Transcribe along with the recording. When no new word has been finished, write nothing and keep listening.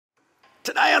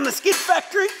Today on the Skid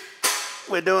Factory,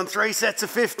 we're doing 3 sets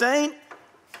of 15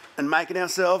 and making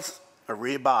ourselves a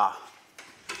rear bar.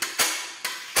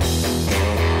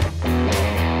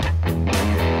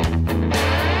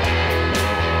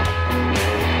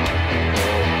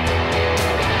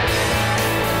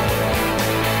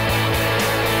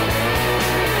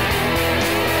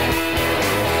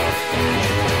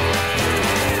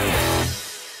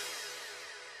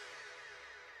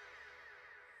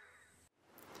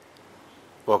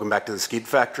 Welcome back to the Skid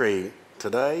Factory.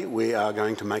 Today we are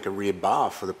going to make a rear bar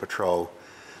for the Patrol.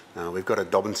 We've got a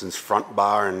Dobinson's front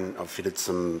bar and I've fitted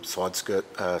some side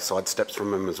steps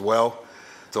from them as well.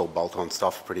 It's all bolt-on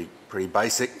stuff, pretty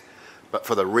basic. But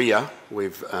for the rear,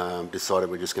 we've decided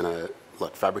we're just going to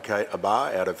fabricate a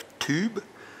bar out of tube.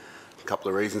 A couple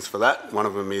of reasons for that. One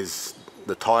of them is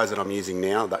the tyres that I'm using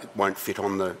now, that won't fit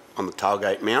on the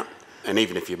tailgate mount. And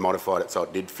even if you've modified it so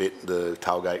it did fit, the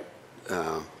tailgate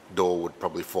door would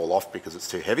probably fall off because it's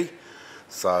too heavy.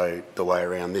 So the way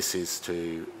around this is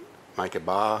to make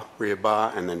a rear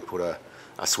bar, and then put a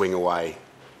swing away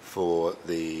for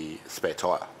the spare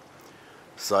tyre.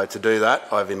 So to do that,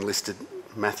 I've enlisted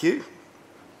Matthew,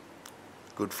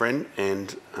 good friend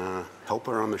and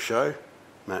helper on the show.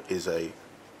 Matt is a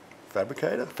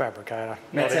fabricator.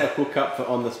 Matt's our cook-up for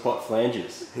on-the-spot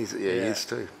flanges. He is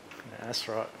too. Yeah, that's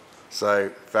right. So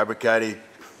fabricating,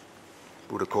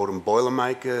 would have called them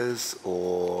Boilermakers,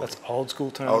 or... That's old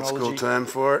school terminology. Old school term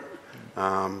for it.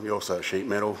 You're also a sheet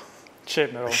metal.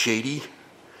 Sheet metal. A sheety.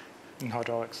 And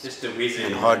hydraulics. Just a wizard.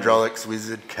 And hydraulics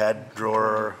wizard, CAD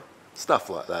drawer, stuff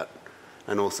like that.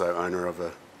 And also owner of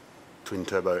a twin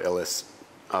turbo LS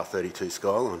R32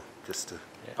 Skyline, just to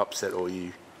upset all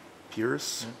you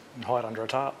purists. Yeah. And hide under a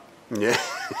tarp. Yeah.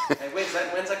 Hey, when's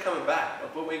that coming back? I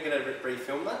thought we were going to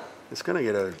refilm that. It's going to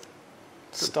get a...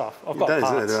 Stuff. I've got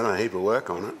parts. There's a heap of work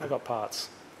on it. I've got parts.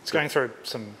 It's going through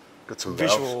some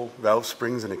visual... valve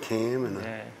springs and a cam. And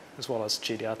as well as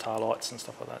GDR tail lights and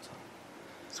stuff like that. So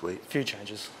sweet. A few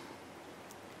changes.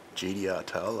 GDR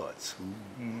tail lights.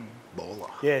 Baller.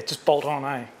 Yeah, just bolt on,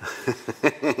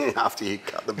 eh? After you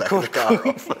cut the back of the car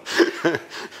off.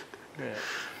 Yeah.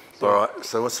 All right,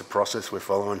 so what's the process we're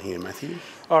following here, Matthew?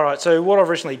 All right, so what I've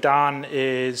originally done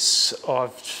is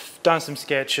I've done some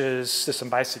sketches, just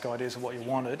some basic ideas of what you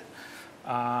wanted,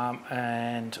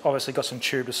 and obviously got some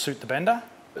tube to suit the bender.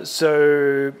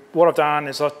 So what I've done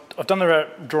is I've done the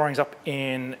drawings up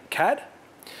in CAD.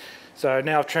 So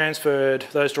now I've transferred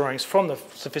those drawings from the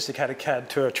sophisticated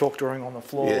CAD to a chalk drawing on the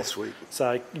floor. Yeah, sweet.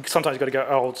 So sometimes you've got to go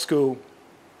old school.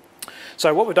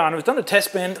 So what we've done a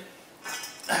test bend,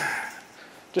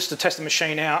 just to test the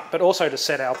machine out, but also to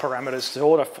set our parameters,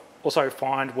 to also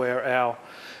find where our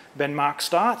bend mark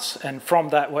starts, and from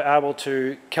that we're able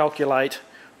to calculate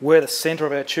where the centre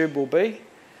of our tube will be,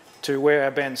 to where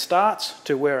our bend starts,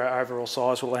 to where our overall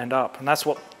size will end up. And that's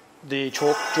what the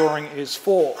chalk drawing is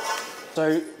for.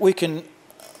 So we can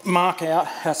mark out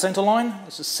our centre line.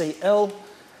 This is CL.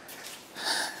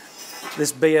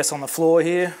 This BS on the floor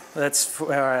here, that's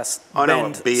where our bend starts. I know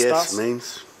what BS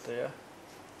means. There.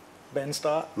 Bend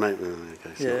start. Maybe,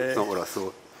 okay, so it's not what I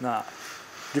thought. Nah,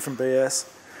 different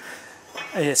BS.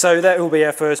 Yeah, so that will be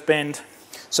our first bend.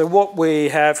 So what we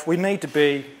need to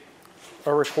be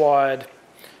a required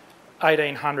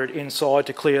 1800 inside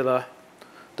to clear the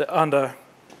under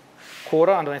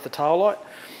quarter underneath the tail light.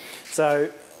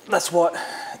 So that's what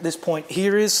this point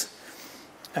here is.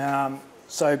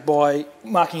 So by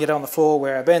marking it on the floor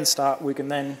where our bends start, we can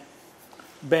then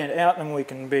bend out, and we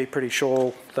can be pretty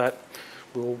sure that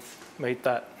we'll meet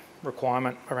that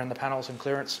requirement around the panels and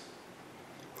clearance.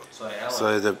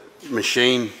 So the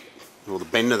machine, or the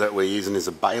bender that we're using, is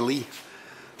a Bailey.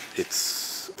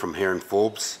 It's from Hare and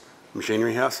Forbes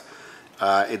Machinery House.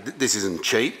 This isn't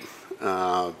cheap.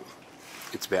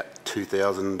 It's about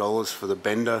 $2,000 for the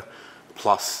bender,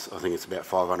 plus I think it's about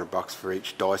 $500 for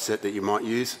each die set that you might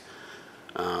use.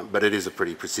 But it is a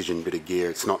pretty precision bit of gear.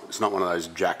 It's not one of those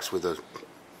jacks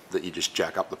that you just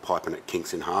jack up the pipe and it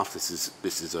kinks in half. This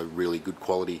is a really good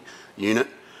quality unit.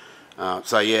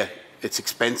 So yeah, it's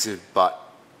expensive, but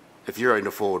if you're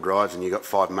into four-wheel drives and you've got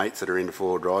 5 mates that are into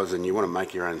four-wheel drives and you want to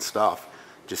make your own stuff,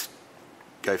 just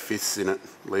go fists in it,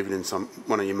 leave it in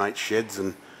one of your mates' sheds,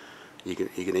 and you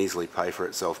can easily pay for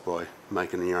itself by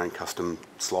making your own custom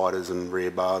sliders and rear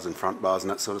bars and front bars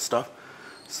and that sort of stuff.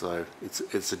 So it's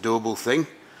a doable thing.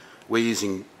 We're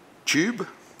using tube,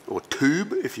 or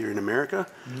tube if you're in America.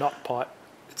 Not pipe.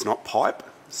 It's not pipe,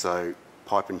 so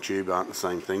pipe and tube aren't the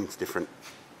same thing, it's different.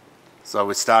 So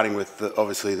we're starting with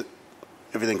obviously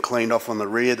everything cleaned off on the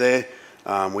rear there.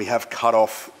 We have cut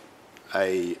off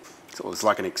so it's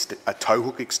like a tow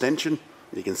hook extension.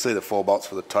 You can see the 4 bolts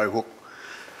for the tow hook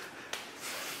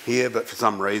here, but for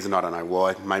some reason, I don't know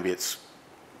why, maybe it's,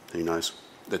 who knows,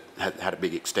 that had a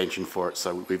big extension for it,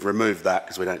 so we've removed that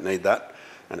because we don't need that,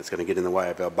 and it's going to get in the way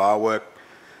of our bar work.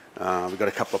 We've got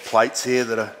a couple of plates here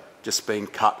that are just been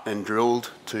cut and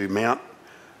drilled to mount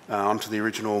onto the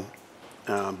original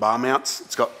bar mounts.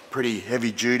 It's got pretty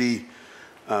heavy duty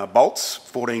bolts,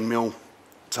 14 mil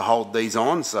to hold these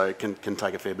on, so it can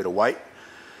take a fair bit of weight.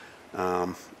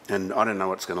 And I don't know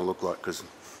what it's going to look like because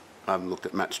I haven't looked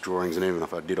at Matt's drawings, and even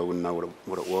if I did, I wouldn't know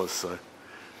what it was, so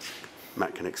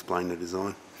Matt can explain the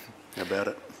design. How about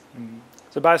it?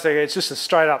 So basically it's just a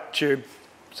straight up tube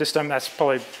system. That's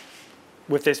probably,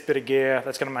 with this bit of gear,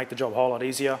 that's going to make the job a whole lot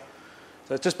easier.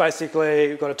 So it's just basically,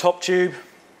 we've got a top tube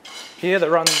here that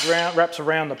runs around, wraps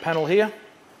around the panel here.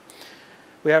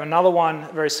 We have another one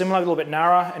very similar, a little bit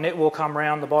narrower, and it will come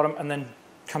around the bottom and then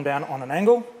come down on an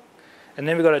angle. And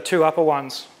then we've got two upper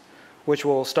ones, which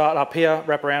will start up here,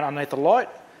 wrap around underneath the light,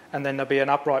 and then there'll be an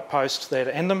upright post there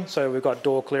to end them, so we've got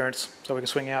door clearance so we can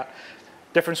swing out.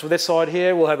 Difference with this side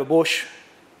here, we'll have a bush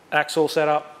axle set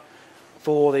up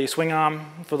for the swing arm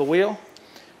for the wheel.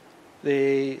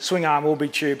 The swing arm will be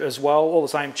tube as well, all the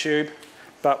same tube,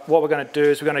 but what we're going to do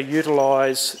is we're going to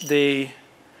utilise the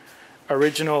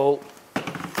original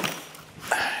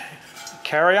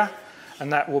carrier,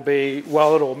 and that will be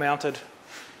welded or mounted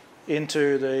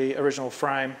into the original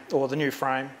frame, or the new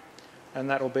frame, and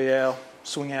that will be our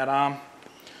swing out arm.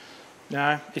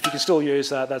 If you can still use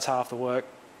that, that's half the work,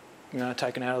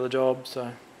 taken out of the job,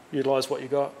 so utilise what you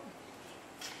got.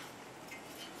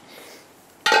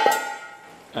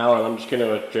 Alan, I'm just going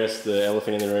to address the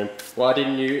elephant in the room. Why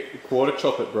didn't you quarter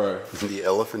chop it, bro? The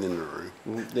elephant in the room?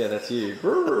 Yeah, that's you.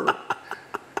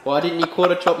 Why didn't you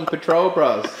quarter chop your patrol,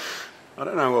 bros? I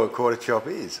don't know what a quarter chop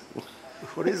is.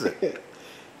 What is it?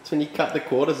 It's when you cut the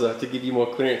quarters off to give you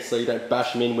more clearance so you don't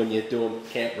bash them in when you're doing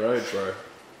camp road, bro.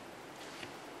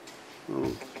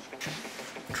 Oh,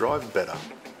 drive better.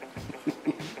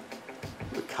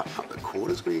 We're cutting up the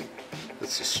quarters,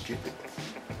 that's just stupid.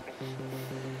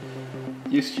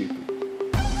 You're stupid.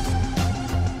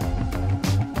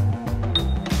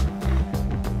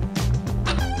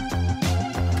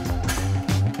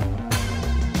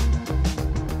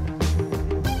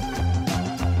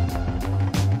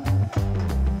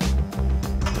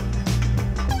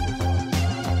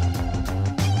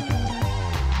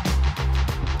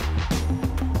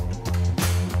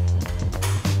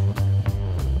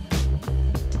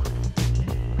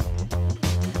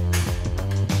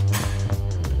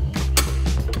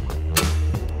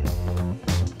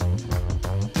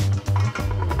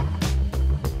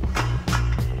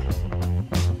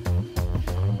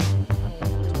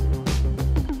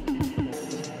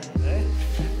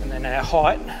 Our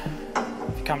height,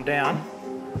 if you come down,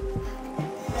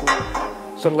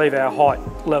 sort of leave our height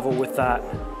level with that,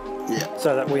 yeah,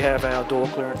 so that we have our door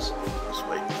clearance.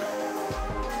 Sweet.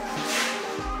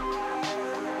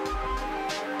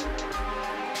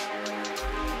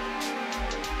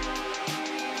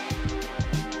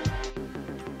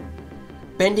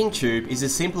 Bending tube is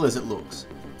as simple as it looks.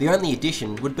 The only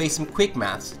addition would be some quick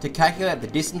maths to calculate the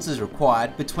distances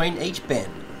required between each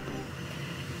bend.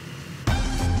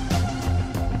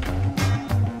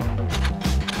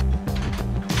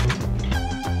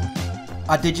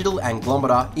 A digital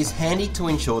anglometer is handy to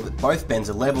ensure that both bends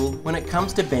are level when it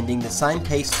comes to bending the same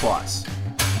piece twice.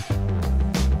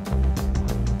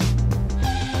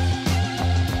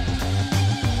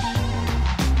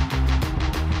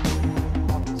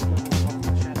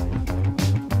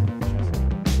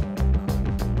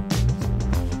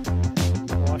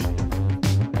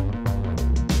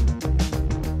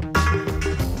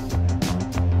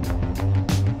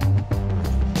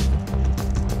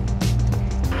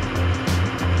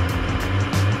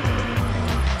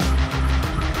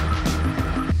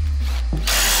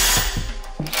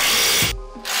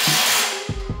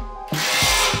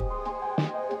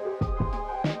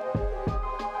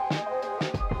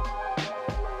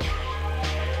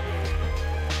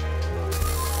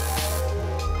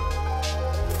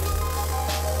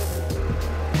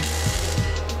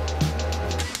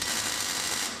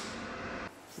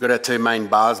 We've got our two main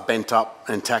bars bent up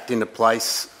and tacked into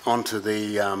place onto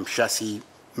the chassis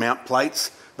mount plates.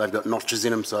 They've got notches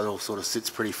in them, so it all sort of sits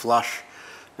pretty flush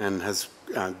and has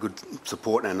good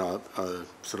support and a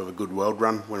sort of a good weld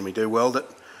run when we do weld it.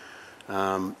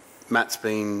 Matt's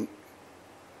been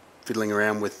fiddling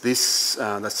around with this.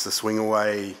 That's the swing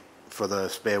away for the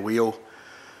spare wheel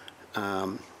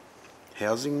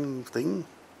housing thing,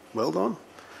 weld on.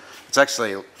 It's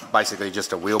actually basically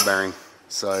just a wheel bearing.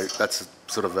 So that's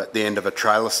sort of at the end of a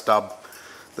trailer stub.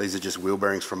 These are just wheel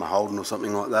bearings from a Holden or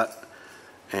something like that.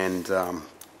 And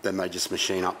then they just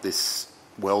machine up this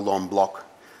weld-on block.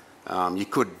 You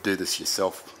could do this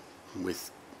yourself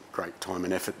with great time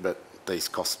and effort, but these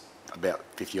cost about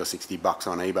 50 or 60 bucks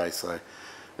on eBay, so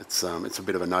it's a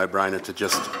bit of a no-brainer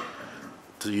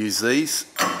to use these.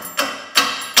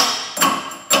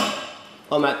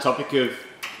 On that topic of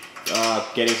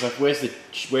getting stuff, where's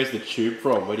the tube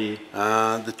from? Where do you?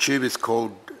 The tube is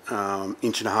called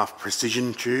 1.5"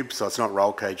 precision tube, so it's not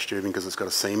roll cage tubing because it's got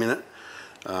a seam in it.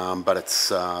 But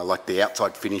it's like the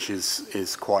outside finish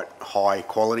is quite high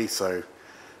quality, so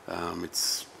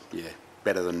it's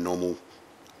better than normal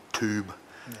tube.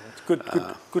 Yeah, it's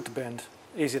good to bend,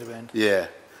 easy to bend. Yeah,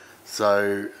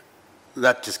 so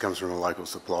that just comes from a local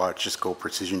supplier. It's just called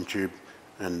Precision Tube,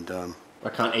 and I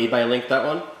can't eBay link that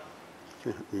one.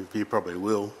 you probably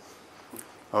will.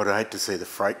 I would hate to see the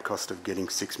freight cost of getting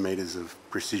 6 meters of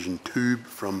precision tube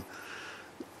from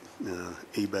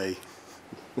eBay,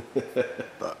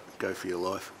 but go for your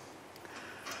life.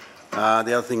 The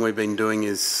other thing we've been doing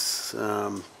is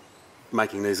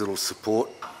making these little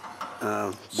support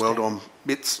weld-on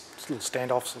bits. It's little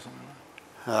standoffs or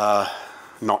something.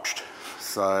 Notched.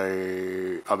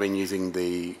 So I've been using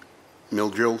the mill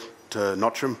drill to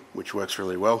notch them, which works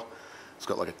really well. It's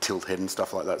got like a tilt head and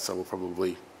stuff like that, so we'll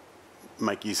probably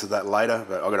make use of that later.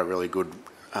 But I've got a really good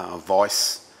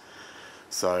vise,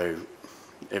 so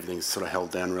everything's sort of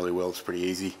held down really well. It's pretty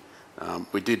easy.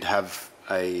 We did have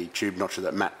a tube notcher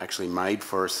that Matt actually made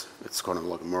for us. It's kind of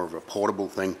like more of a portable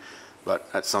thing, but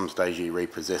at some stage he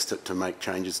repossessed it to make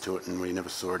changes to it, and we never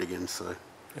saw it again, so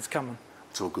It's coming.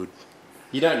 it's all good.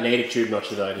 You don't need a tube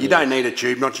notcher though, do you? You don't need a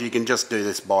tube notcher. You can just do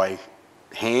this by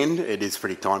hand. It is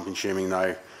pretty time consuming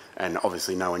though, and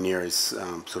obviously nowhere near as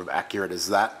sort of accurate as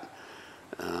that.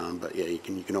 But yeah, you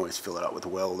can always fill it up with a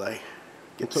weld, eh?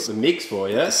 That's what the MIG's for,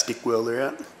 yeah? Get the stick welder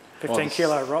out. 15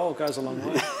 kilo roll goes a long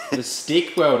way. The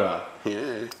stick welder.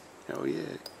 Yeah, hell yeah.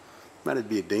 That'd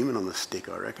be a demon on the stick,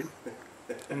 I reckon.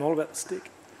 I'm all about the stick.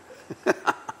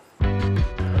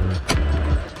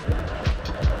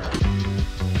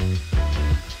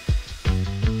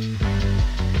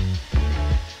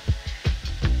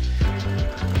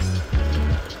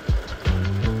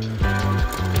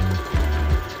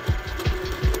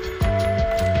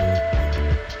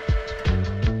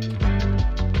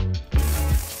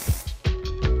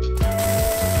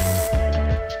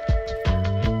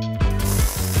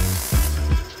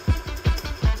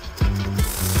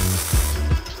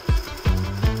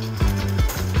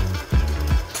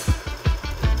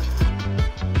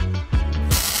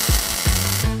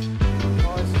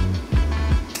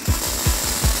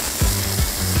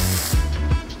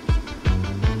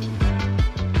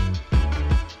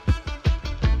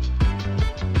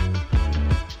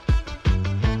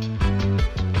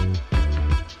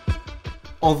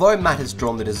 Although Matt has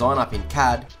drawn the design up in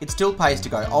CAD, it still pays to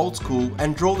go old school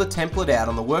and draw the template out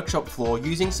on the workshop floor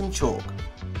using some chalk.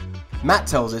 Matt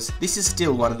tells us this is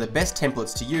still one of the best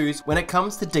templates to use when it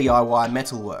comes to DIY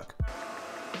metalwork.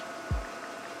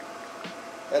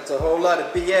 That's a whole lot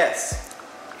of BS.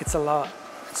 It's a lot.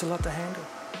 It's a lot to handle.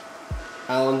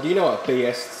 Alan, do you know what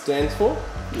BS stands for?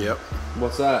 Yep.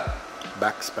 What's that?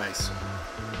 Backspace.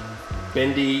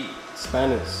 Bendy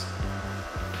spanners.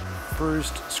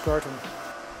 Bruised scrotum.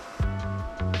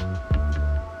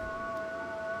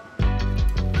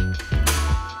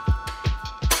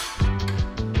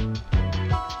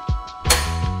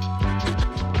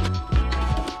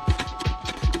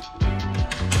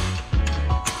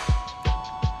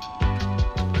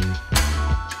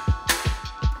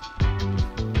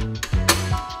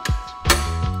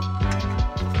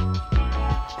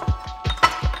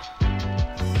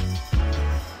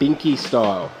 Binky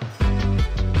style.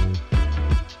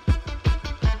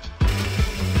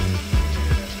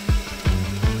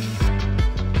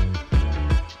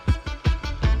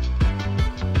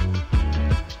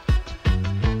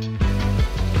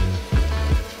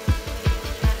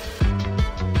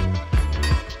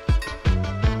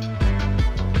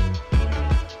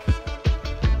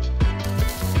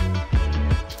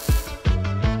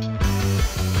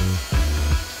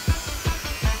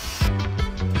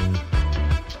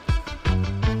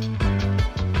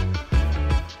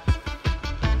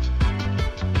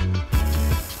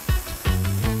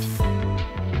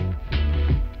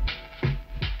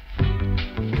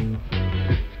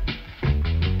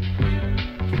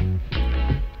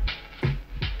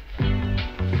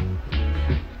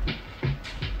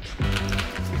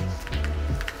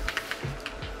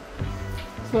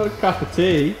 It's not a cup of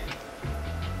tea.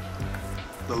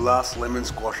 The last lemon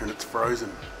squash and it's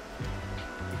frozen.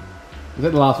 Is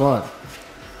that the last one?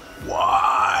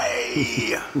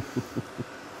 Why?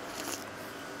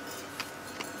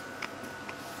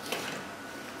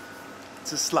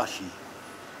 It's a slushy.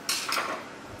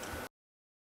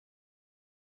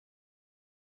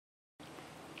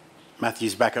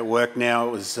 Matthew's back at work now.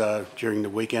 It was during the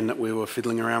weekend that we were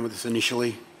fiddling around with this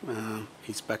initially.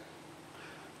 He's back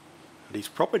at his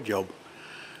proper job.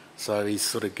 So he's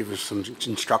sort of given us some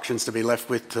instructions to be left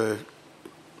with to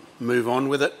move on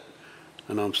with it.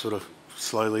 And I'm sort of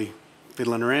slowly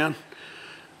fiddling around.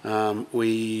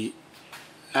 We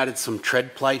added some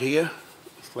tread plate here.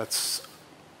 That's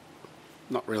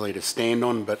not really to stand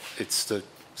on, but it's to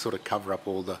sort of cover up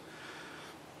all the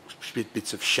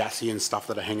bits of chassis and stuff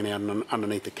that are hanging out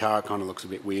underneath the car. It kind of looks a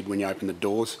bit weird when you open the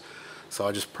doors. So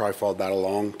I just profiled that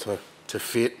along to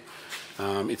fit.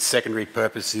 Its secondary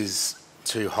purpose is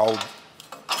to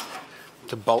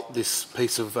bolt this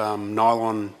piece of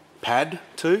nylon pad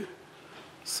to.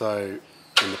 So,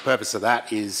 and the purpose of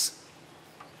that is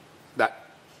that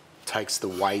takes the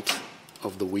weight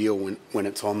of the wheel when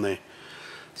it's on there.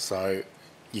 So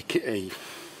you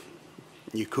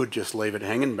could just leave it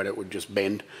hanging, but it would just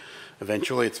bend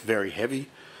eventually. It's very heavy.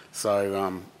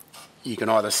 So you can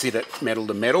either sit it metal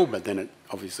to metal, but then it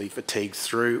obviously fatigues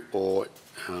through, or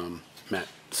Matt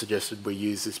suggested we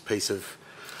use this piece of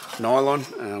nylon.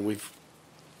 We've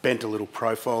bent a little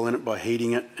profile in it by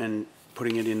heating it and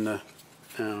putting it in the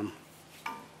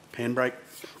handbrake,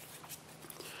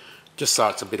 just so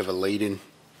it's a bit of a lead in,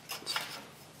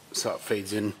 so it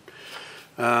feeds in.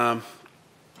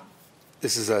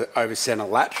 This is an over centre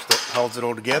latch that holds it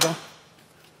all together.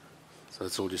 So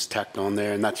it's all just tacked on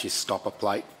there, and that's your stopper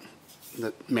plate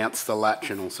that mounts the latch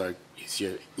and also is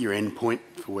your end point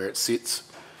for where it sits.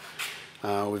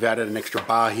 We've added an extra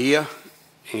bar here,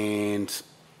 and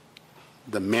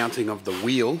the mounting of the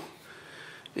wheel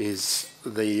is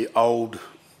the old,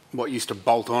 what used to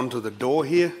bolt onto the door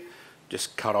here.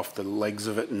 Just cut off the legs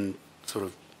of it and sort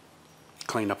of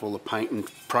cleaned up all the paint and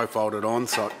profiled it on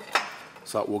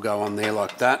so it will go on there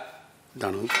like that.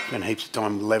 Spent heaps of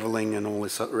time levelling and all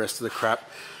this rest of the crap.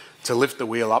 To lift the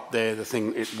wheel up there, the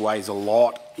thing, it weighs a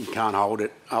lot. You can't hold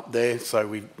it up there, so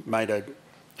we made a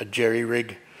jerry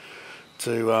rig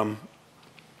to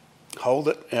hold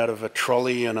it out of a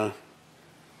trolley and a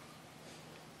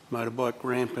motorbike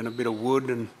ramp and a bit of wood.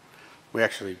 And we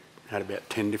actually had about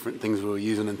 10 different things we were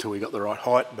using until we got the right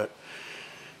height, but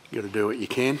you got to do what you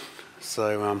can.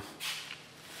 So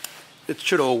it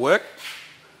should all work.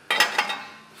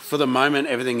 For the moment,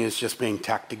 everything is just being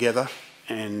tacked together,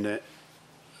 and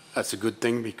that's a good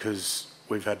thing because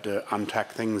we've had to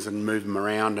untack things and move them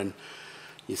around, and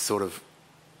you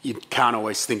can't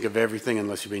always think of everything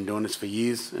unless you've been doing this for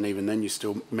years, and even then you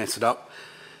still mess it up.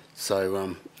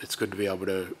 So it's good to be able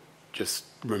to just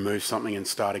remove something and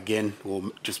start again,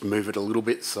 or just move it a little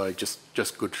bit. So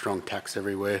just good strong tacks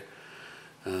everywhere,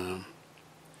 until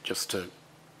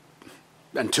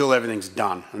everything's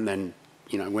done, and then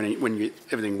when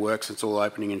everything works, it's all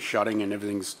opening and shutting and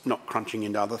everything's not crunching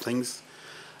into other things,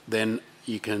 then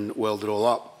you can weld it all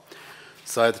up.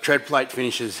 So the tread plate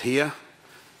finishes here.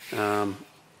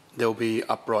 There'll be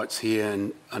uprights here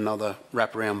and another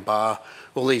wraparound bar.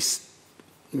 All these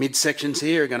midsections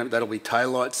here that'll be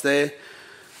tail lights there.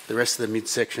 The rest of the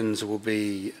midsections will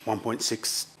be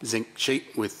 1.6 zinc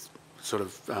sheet with sort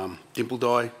of dimple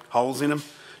die holes in them,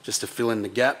 just to fill in the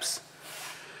gaps.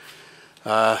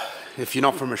 If you're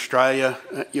not from Australia,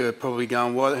 you're probably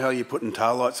going, why the hell are you putting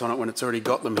taillights on it when it's already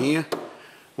got them here?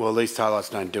 Well, these taillights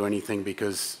don't do anything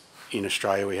because in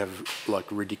Australia we have like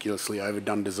ridiculously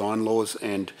overdone design laws,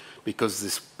 and because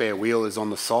this bare wheel is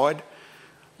on the side,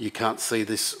 you can't see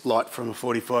this light from a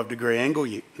 45-degree angle.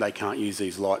 They can't use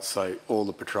these lights, so all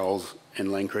the patrols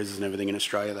and Land Cruisers and everything in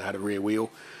Australia that had a rear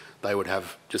wheel, they would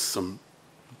have just some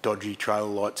dodgy trailer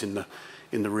lights in the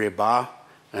rear bar,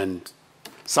 and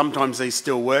sometimes these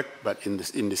still work, but in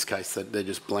this case they're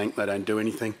just blank. They don't do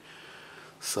anything.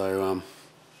 So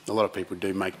a lot of people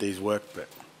do make these work, but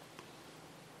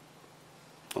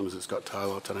as long as it's got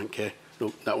taillights, I don't care.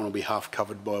 That one will be half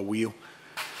covered by a wheel.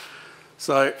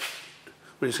 So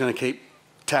we're just going to keep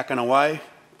tacking away,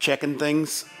 checking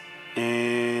things,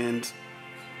 and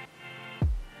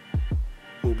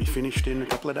we'll be finished in a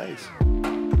couple of days.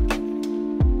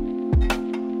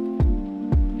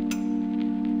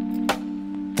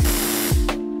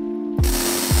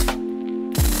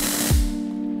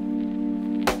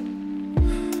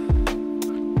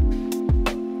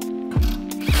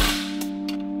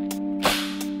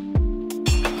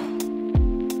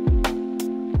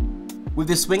 With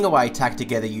the swing away tacked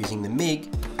together using the MIG,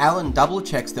 Alan double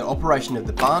checks the operation of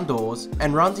the barn doors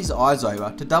and runs his eyes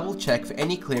over to double check for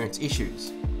any clearance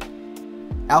issues.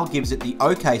 Al gives it the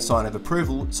OK sign of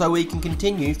approval so we can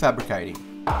continue fabricating.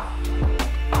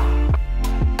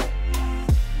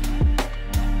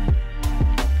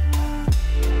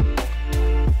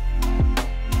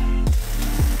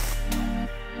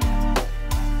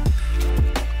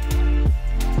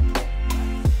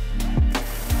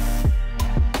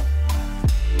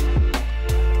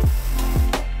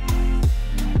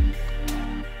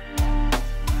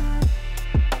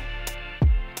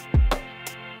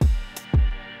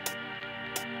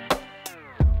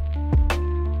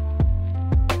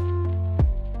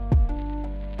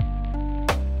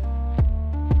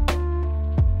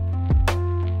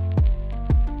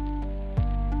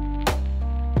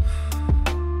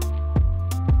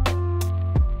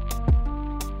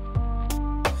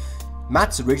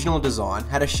 Matt's original design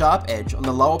had a sharp edge on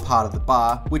the lower part of the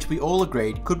bar, which we all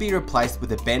agreed could be replaced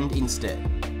with a bend instead.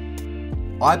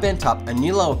 I bent up a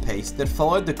new lower piece that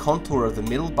followed the contour of the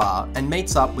middle bar and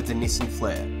meets up with the Nissan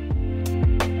flare.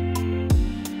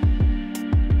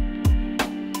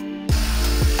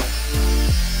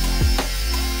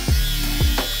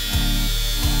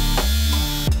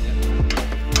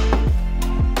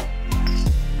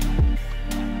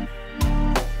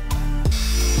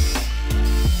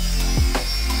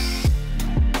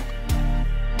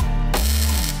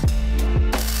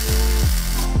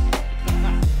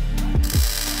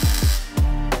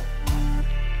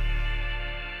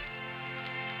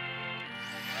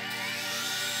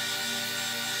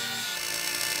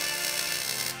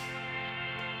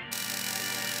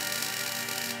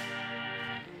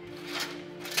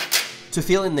 To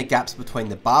fill in the gaps between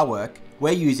the bar work,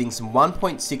 we're using some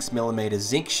 1.6mm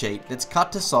zinc sheet that's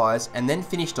cut to size and then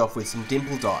finished off with some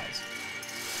dimple dies.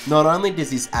 Not only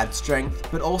does this add strength,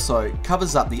 but also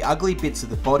covers up the ugly bits of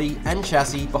the body and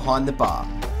chassis behind the bar.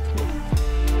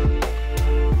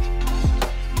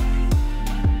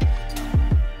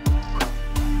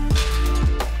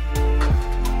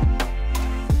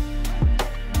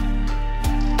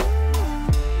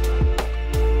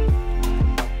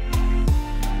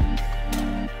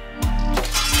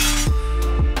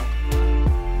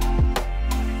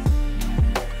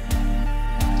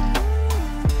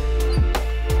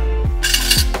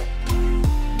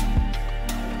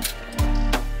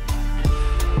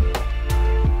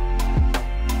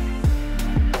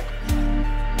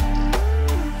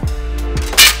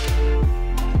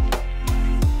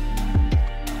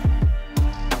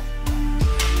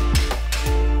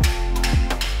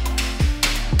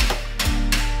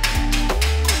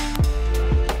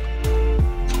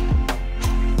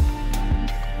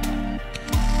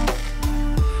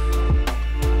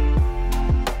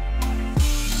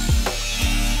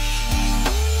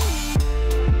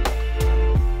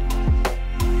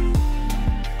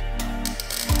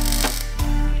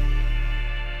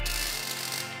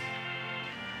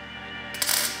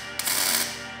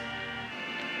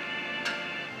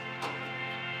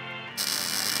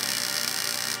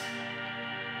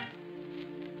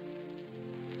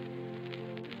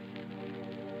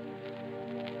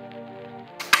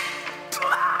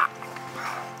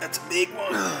 That's a big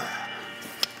one.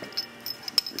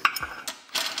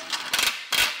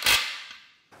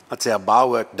 That's our bar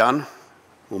work done.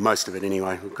 Well, most of it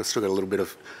anyway. We've still got a little bit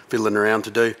of fiddling around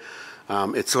to do.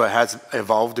 It sort of has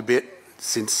evolved a bit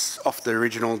since off the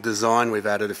original design. We've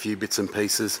added a few bits and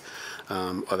pieces.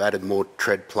 I've added more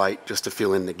tread plate just to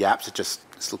fill in the gaps. It just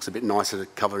looks a bit nicer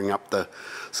covering up the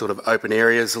sort of open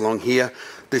areas along here.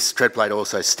 This tread plate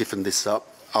also stiffened this up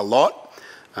a lot.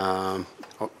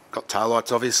 Got tail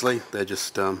lights, obviously. They're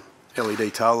just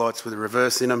LED tail lights with a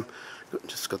reverse in them.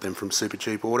 Just got them from Super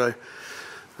Cheap Auto.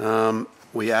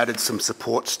 We added some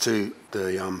supports to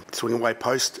the swing away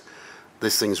post.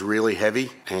 This thing's really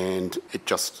heavy and it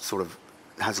just sort of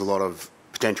has a lot of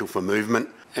potential for movement.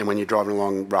 And when you're driving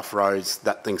along rough roads,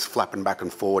 that thing's flapping back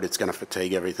and forward. It's going to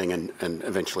fatigue everything and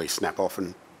eventually snap off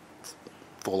and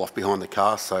fall off behind the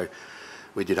car. So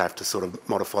we did have to sort of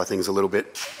modify things a little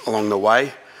bit along the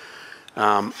way.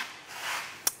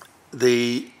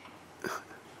 The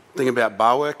thing about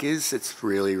bar work is it's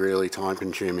really, really time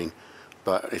consuming.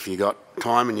 But if you got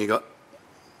time and you got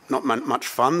not much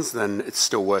funds, then it's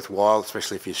still worthwhile,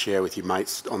 especially if you share with your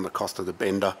mates on the cost of the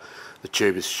bender. The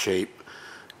tube is cheap.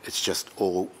 It's just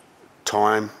all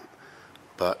time.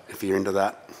 But if you're into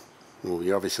that, well,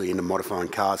 you're obviously into modifying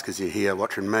cars because you're here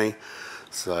watching me.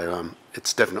 So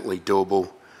it's definitely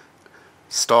doable.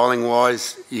 Styling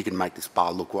wise, you can make this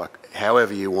bar look like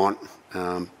however you want.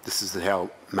 This is how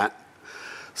Matt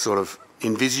sort of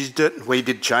envisaged it. We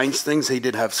did change things. He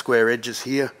did have square edges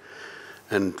here,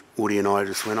 and Woody and I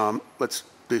just went, let's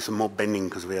do some more bending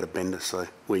because we had a bender. So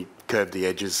we curved the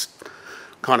edges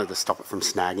kind of to stop it from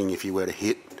snagging if you were to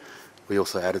hit. We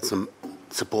also added some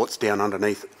supports down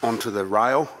underneath onto the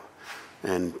rail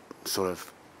and sort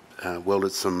of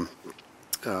welded some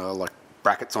like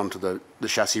brackets onto the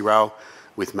chassis rail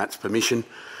with Matt's permission.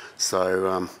 So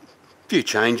a few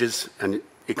changes, and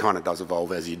it kind of does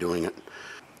evolve as you're doing it.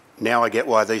 Now I get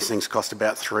why these things cost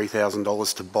about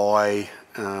 $3,000 to buy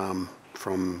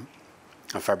from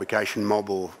a fabrication mob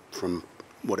or from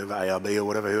whatever, ARB or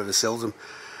whatever, whoever sells them.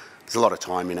 There's a lot of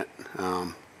time in it.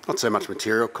 Not so much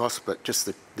material costs, but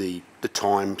just the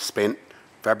time spent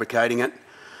fabricating it.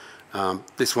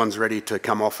 This one's ready to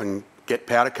come off and get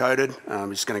powder coated. I'm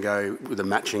just going to go with a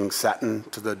matching satin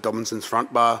to the Dobinson's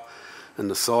front bar and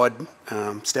the side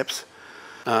steps.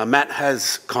 Matt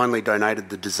has kindly donated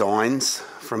the designs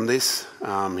from this.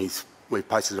 We've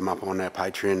posted them up on our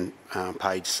Patreon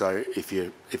page, so if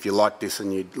you like this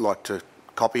and you'd like to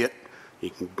copy it,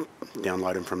 you can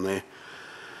download them from there.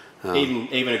 Even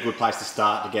a good place to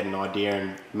start to get an idea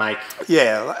and make.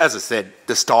 Yeah, as I said,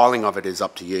 the styling of it is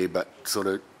up to you, but sort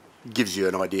of gives you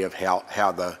an idea of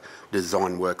how the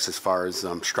design works as far as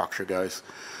structure goes.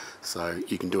 So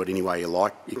you can do it any way you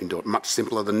like. You can do it much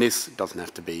simpler than this. It doesn't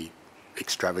have to be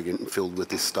extravagant and filled with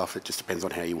this stuff. It just depends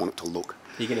on how you want it to look.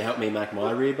 Are you going to help me make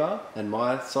my rear bar and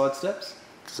my side steps?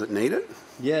 Does it need it?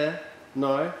 Yeah.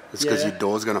 No. It's because your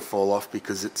door's going to fall off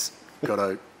because it's got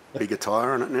a bigger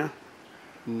tyre on it now?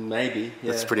 Maybe,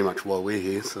 yeah. That's pretty much why we're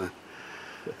here, so...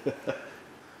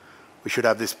 We should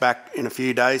have this back in a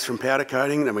few days from powder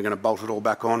coating, then we're going to bolt it all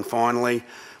back on finally.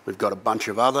 We've got a bunch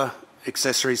of other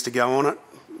accessories to go on it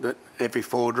that every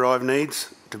four-wheel drive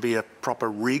needs to be a proper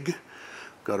rig.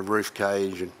 Got a roof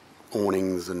cage and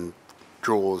awnings and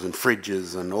drawers and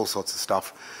fridges and all sorts of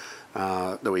stuff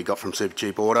that we got from Super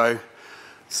Cheap Auto.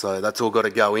 So that's all got to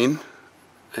go in,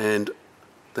 and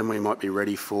then we might be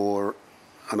ready for,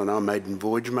 I don't know, a maiden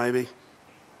voyage maybe.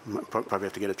 Might probably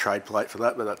have to get a trade plate for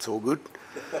that, but that's all good.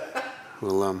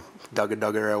 We'll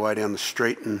dugger our way down the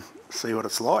street and see what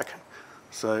it's like.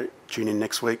 So tune in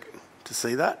next week to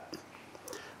see that.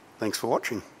 Thanks for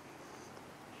watching.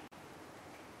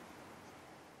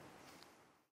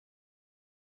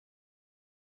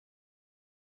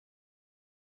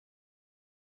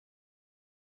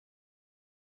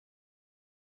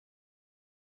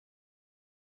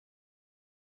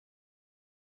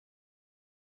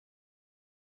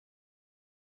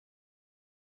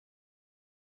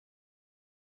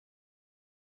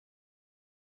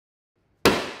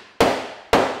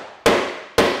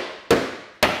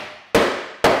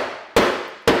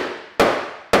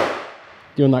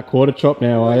 Doing that quarter chop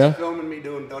now, are you? Filming me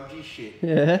doing dodgy shit.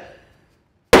 Yeah.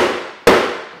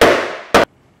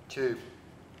 Tube.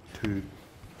 Tube.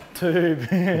 Tube.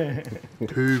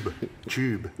 Tube.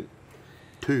 Tube.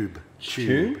 Tube.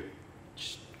 Tune?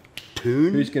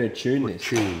 Tune? Who's going to tune this?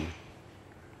 Tune.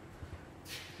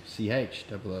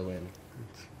 C-H-O-O-N.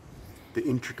 The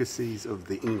intricacies of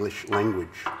the English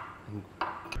language.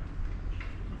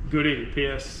 Goody,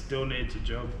 PS still needs a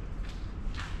job.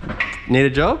 Need a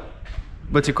job?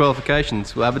 What's your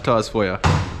qualifications? We'll advertise for you.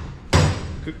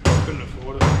 Couldn't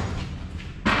afford it.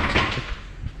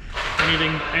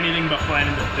 Anything but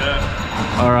planning the dirt.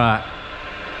 Alright.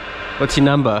 What's your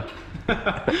number?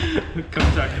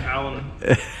 Contact Alan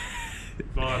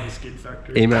via the Skid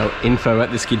Factory. Email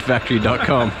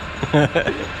info@theskidfactory.com.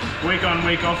 Week on,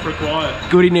 week off required.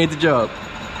 Goody needs a job.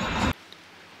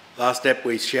 Last ep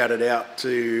we shouted out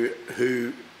to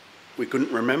who we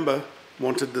couldn't remember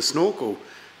wanted the snorkel,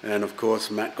 and of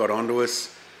course Matt got onto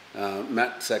us.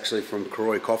 Matt's actually from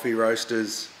Croy Coffee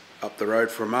Roasters up the road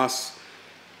from us.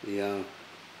 He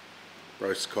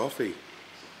roasts coffee,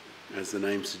 as the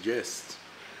name suggests.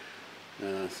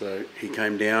 So he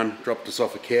came down, dropped us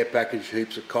off a care package,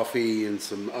 heaps of coffee and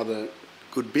some other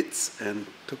good bits, and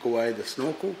took away the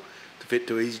snorkel to fit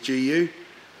to his GU.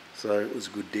 So it was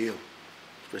a good deal,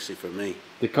 especially for me.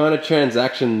 The kind of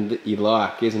transaction that you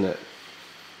like, isn't it?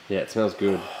 Yeah, it smells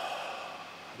good.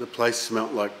 The place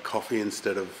smelt like coffee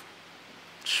instead of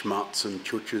schmutz and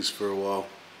chuches for a while.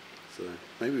 So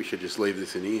maybe we should just leave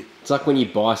this in here. It's like when you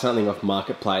buy something off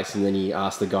Marketplace and then you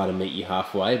ask the guy to meet you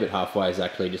halfway, but halfway is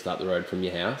actually just up the road from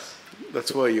your house.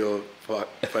 That's why you're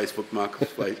Facebook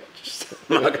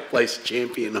Marketplace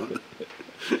champion of it.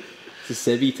 It's a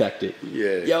Sebi tactic.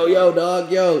 Yeah. Yo,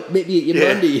 dog, yo, meet me at your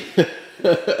Monday.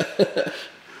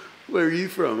 Where are you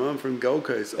from? I'm from Gold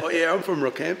Coast. Oh yeah, I'm from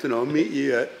Rockhampton. I'll meet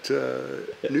you at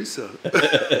Noosa.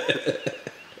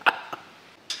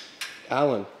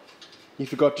 Alan, you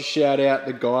forgot to shout out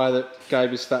the guy that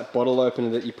gave us that bottle opener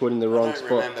that you put in the wrong spot. I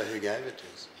don't remember who gave it to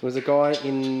us. It was a guy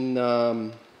in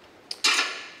at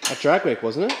Drag Week,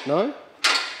 wasn't it? No?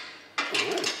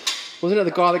 Oh. Wasn't it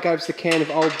the guy that gave us the can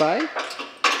of Old Bay?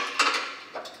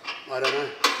 I don't know.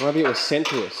 Maybe it was sent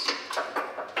to us.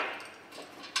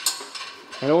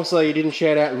 And also you didn't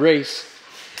shout out Reese,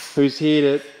 who's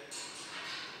here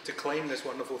To clean this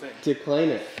wonderful thing. to clean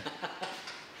it.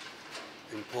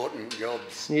 Important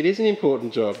jobs. It is an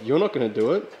important job. You're not going to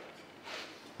do it.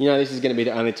 You know, this is going to be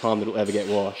the only time that it'll ever get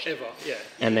washed. Ever, yeah.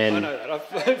 And then, I know that.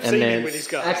 I've seen him with his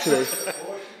cars. Actually,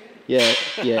 yeah.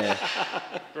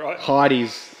 Right.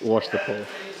 Heidi's washed the pool.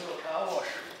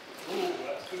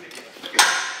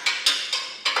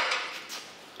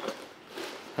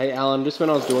 Hey Alan, just when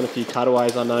I was doing a few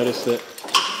cutaways, I noticed that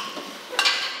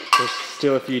there's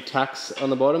still a few tacks on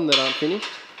the bottom that aren't finished.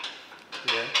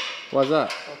 Yeah. Why's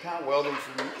that? I can't weld them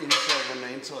from inside the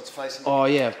main in so it's facing. Oh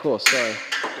yeah, of course. Sorry.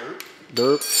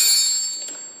 Derp.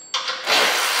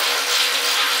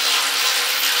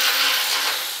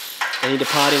 Any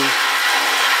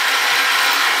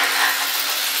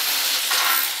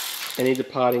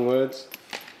departing words?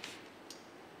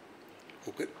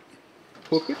 Hook it.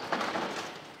 Hook it.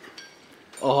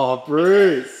 Oh,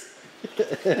 Bruce.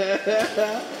 Just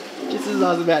as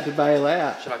I was about to bail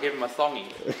out. Should I give him a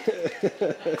thongy?